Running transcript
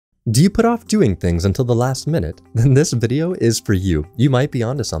Do you put off doing things until the last minute? Then this video is for you. You might be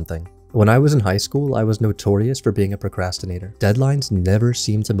onto something. When I was in high school, I was notorious for being a procrastinator. Deadlines never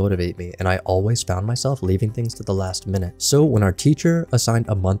seemed to motivate me, and I always found myself leaving things to the last minute. So when our teacher assigned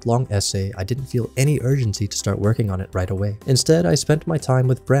a month-long essay, I didn't feel any urgency to start working on it right away. Instead, I spent my time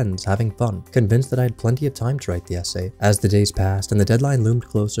with friends having fun, convinced that I had plenty of time to write the essay. As the days passed and the deadline loomed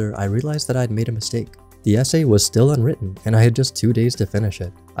closer, I realized that I had made a mistake. The essay was still unwritten, and I had just 2 days to finish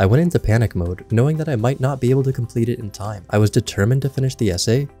it. I went into panic mode, knowing that I might not be able to complete it in time. I was determined to finish the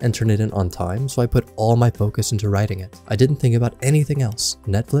essay and turn it in on time, so I put all my focus into writing it. I didn't think about anything else.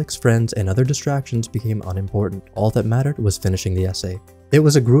 Netflix, friends, and other distractions became unimportant. All that mattered was finishing the essay. It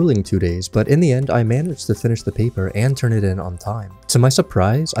was a grueling 2 days, but in the end, I managed to finish the paper and turn it in on time. To my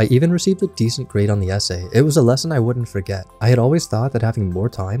surprise, I even received a decent grade on the essay. It was a lesson I wouldn't forget. I had always thought that having more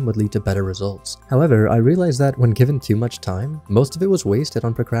time would lead to better results. However, I realized that when given too much time, most of it was wasted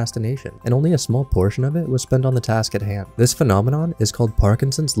on procrastination, and only a small portion of it was spent on the task at hand. This phenomenon is called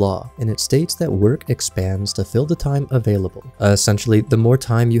Parkinson's law, and it states that work expands to fill the time available. Essentially, the more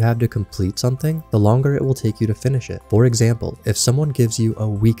time you have to complete something, the longer it will take you to finish it. For example, if someone gives you a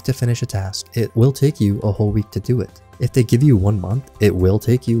week to finish a task, it will take you a whole week to do it. If they give you 1 month, it will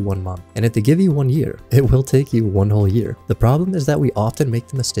take you 1 month. And if they give you 1 year, it will take you 1 whole year. The problem is that we often make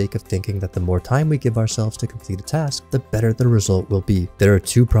the mistake of thinking that the more time we give ourselves to complete a task, the better the result will be. There are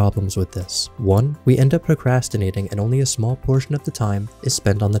 2 problems with this. 1, we end up procrastinating and only a small portion of the time is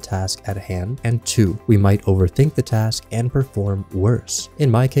spent on the task at hand. And 2, we might overthink the task and perform worse. In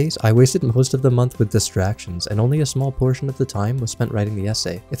my case, I wasted most of the month with distractions and only a small portion of the time was spent writing the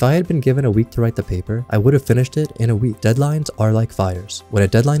essay. If I had been given a week to write the paper, I would have finished it in a week. Deadlines are like fires. When a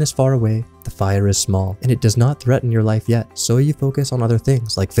deadline is far away, the fire is small, and it does not threaten your life yet, so you focus on other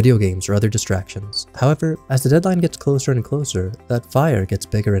things like video games or other distractions. However, as the deadline gets closer and closer, that fire gets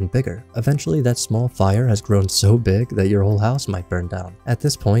bigger and bigger. Eventually, that small fire has grown so big that your whole house might burn down. At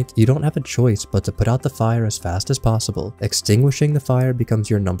this point, you don't have a choice but to put out the fire as fast as possible. Extinguishing the fire becomes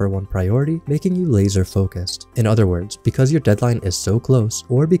your #1 priority, making you laser focused. In other words, because your deadline is so close,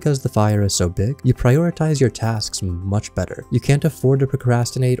 or because the fire is so big, you prioritize your tasks much better. You can't afford to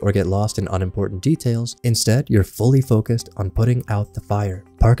procrastinate or get lost in unimportant details. Instead, you're fully focused on putting out the fire.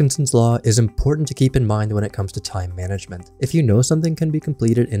 Parkinson's law is important to keep in mind when it comes to time management. If you know something can be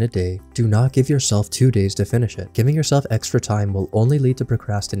completed in a day, do not give yourself 2 days to finish it. Giving yourself extra time will only lead to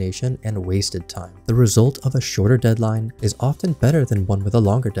procrastination and wasted time. The result of a shorter deadline is often better than one with a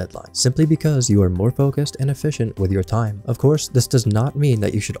longer deadline, simply because you are more focused and efficient with your time. Of course, this does not mean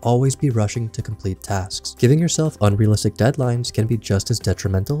that you should always be rushing to complete tasks. Giving yourself unrealistic deadlines can be just as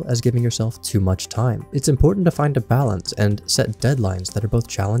detrimental as giving yourself too much time. It's important to find a balance and set deadlines that are both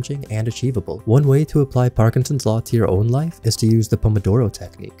challenging and achievable. One way to apply Parkinson's law to your own life is to use the Pomodoro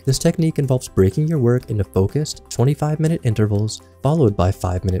technique. This technique involves breaking your work into focused 25-minute intervals followed by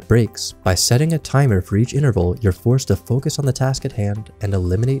 5-minute breaks. By setting a timer for each interval, you're forced to focus on the task at hand and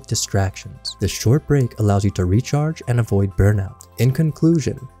eliminate distractions. This short break allows you to recharge and avoid burnout. In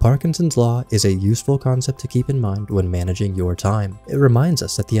conclusion, Parkinson's law is a useful concept to keep in mind when managing your time. It reminds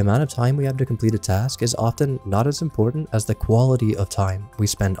us that the amount of time we have to complete a task is often not as important as the quality of time we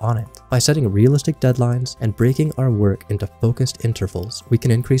spend on it. By setting realistic deadlines and breaking our work into focused intervals, we can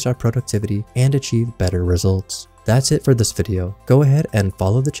increase our productivity and achieve better results. That's it for this video. Go ahead and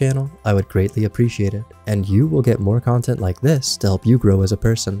follow the channel, I would greatly appreciate it, and you will get more content like this to help you grow as a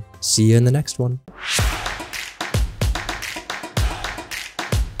person. See you in the next one.